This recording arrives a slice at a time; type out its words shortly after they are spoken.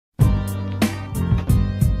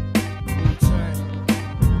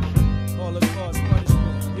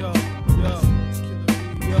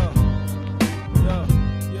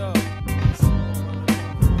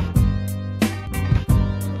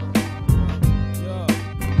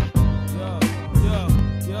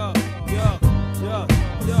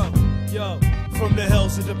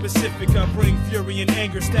the Pacific, I bring fury and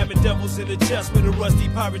anger, stabbing devils in the chest with a rusty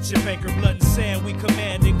pirate ship anchor. Blood and sand, we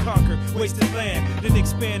command and conquer wasted land, then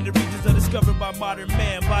expand the regions undiscovered by modern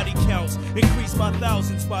man. Body counts increase by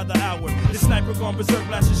thousands by the hour. The sniper gone berserk,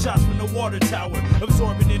 blasting shots from the water tower,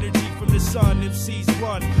 absorbing energy from the sun. MCs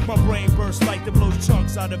run, my brain bursts like to blow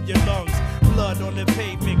chunks out of your lungs. Blood on the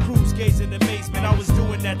pavement, crews gaze in amazement. I was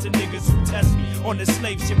doing that to niggas who test me. On the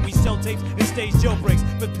slave ship, we sell tapes and stage jailbreaks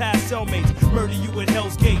for past cellmates. Murder you at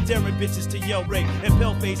Hell's Gate, daring bitches to yell rape. And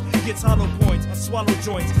Paleface gets hollow points, I swallow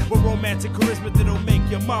joints with romantic charisma that'll make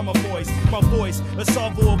your mama moist. My voice, a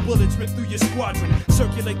salvo of bullets rip through your squadron.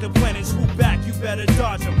 Circulate the planet, swoop back, you better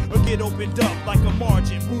dodge them or get opened up like a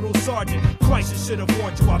margin. Brutal sergeant, crisis should have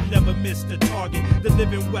warned you, I've never missed a target. The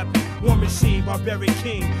living weapon, war machine, barbaric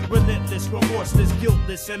king, relentless, remorseless,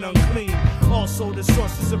 guiltless, and unclean. Also the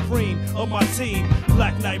source is supreme of my team.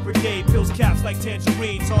 Black Knight Brigade, pills caps like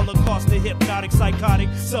tangerines. Holocaust, the hypnotic, psychotic,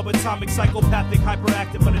 subatomic, psychopathic,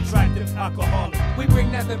 hyperactive, unattractive, alcoholic. We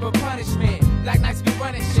bring nothing but punishment. Black Knights be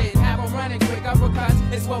running shit, have them running quick.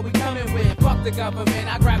 Uppercuts is what we coming with. Fuck the government,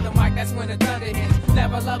 I grab the mic, that's when the thunder hits.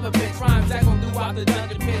 Never love a bitch, rhymes that gon' do out the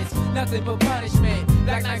dungeon pits. Nothing but punishment.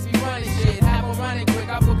 Black Knights be running shit, have them running quick.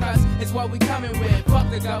 Uppercuts is what we coming with. Fuck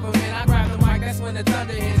the government, I grab the mic, that's when the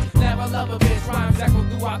thunder hits. Never love a bitch, rhymes that gon'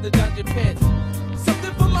 do out the dungeon pits.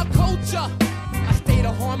 Something for my culture, I stay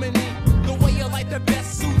to harmony. The way you like the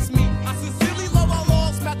best suits me. I sincerely love our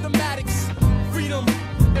laws, mathematics, freedom,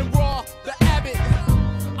 and raw, the Abbott.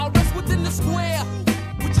 I rest within the square,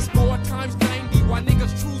 which is 4 times 90, while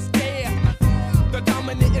niggas choose dare. The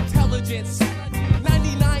dominant intelligence,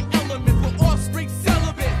 99 elements, with offspring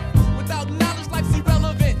celibate. Without knowledge, life's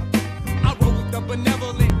irrelevant. I roll with the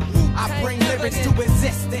benevolent. I bring lyrics to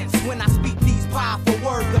existence when I speak these powerful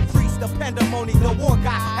words. The priest, the pandemonium, the war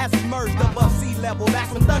god has emerged above sea level.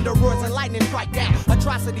 That's when thunder roars and lightning strike down.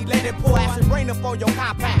 Atrocity, let it pour acid rain upon your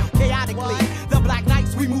compound. Chaotically, the Black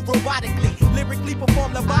Knights, we move robotically. Lyrically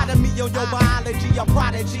perform lobotomy on your biology. A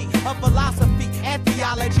prodigy of philosophy and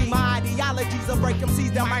theology. My ideologies will break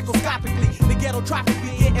MCs down microscopically. The ghetto traffic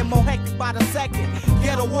be getting more hectic by the second.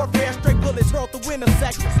 Ghetto warfare, straight bullets hurled through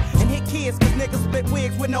intersections. And hit kids cause niggas split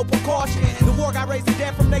wigs with no precaution. The war got raised the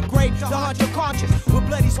dead from their grave to haunt your conscience. With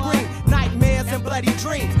bloody scream, nightmares and bloody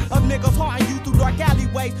dreams of niggas haunting you through dark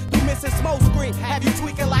alleyways, through missing smoke screen. Have you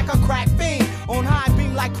tweaking like a crack fiend, on high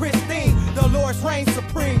beam like Christine. The Lord's reign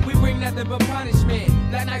supreme. We bring nothing but punishment.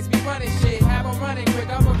 Black Knights be running shit, have them running quick.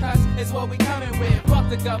 Uppercuts is what we coming with. Fuck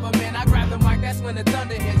the government, I grab the mic, that's when the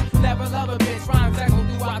thunder hits. Never love a bitch, rhymes that gon'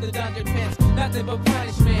 do out the dungeon pits. Nothing but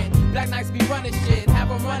punishment. Black Knights be running shit, have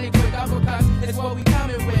them running quick. Uppercuts is what we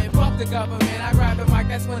coming with. Fuck the government, I grab the mic,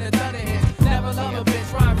 that's when the thunder hits. Never love a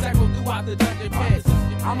bitch, rhymes that gon' do out the dungeon pits.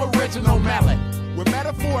 I'm original melon with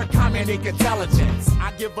metaphoric comedic intelligence.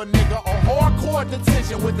 I give a nigga a hardcore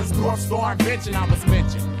detention with this North Star invention I was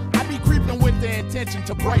mentioned. I be creeping with the intention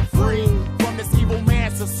to break free from this evil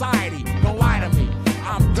man society. Don't lie to me,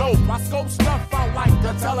 I'm dope. I scope stuff out like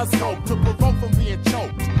the telescope to provoke from being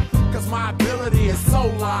choked. Cause my ability is so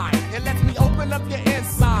live, it lets me open up your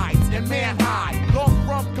insides and man high, lost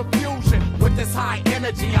from confusion with this high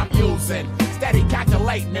energy I'm using. Steady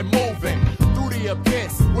calculating and moving through the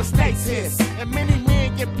abyss where snakes hiss, and many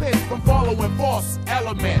men get pissed from following false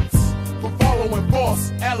elements. From following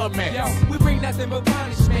false elements. Yo, we bring nothing but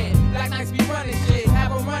punishment. Black Knights be running shit,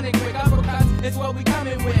 have them running quick. Uppercuts is what we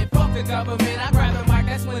coming with. Fuck the government, I grab the mic,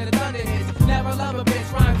 that's when the thunder hits. Never love a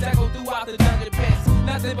bitch, rhymes that go throughout the dungeon pits.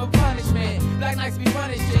 Nothing but punishment. Black Knights be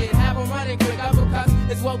running shit, have them running quick.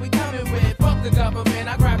 Uppercuts is what we coming with. Fuck the government,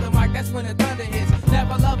 I grab the mic, that's when the thunder hits.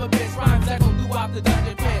 Never love a bitch, rhymes that go throughout the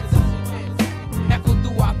dungeon pits. Echo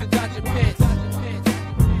throughout the dungeon pits.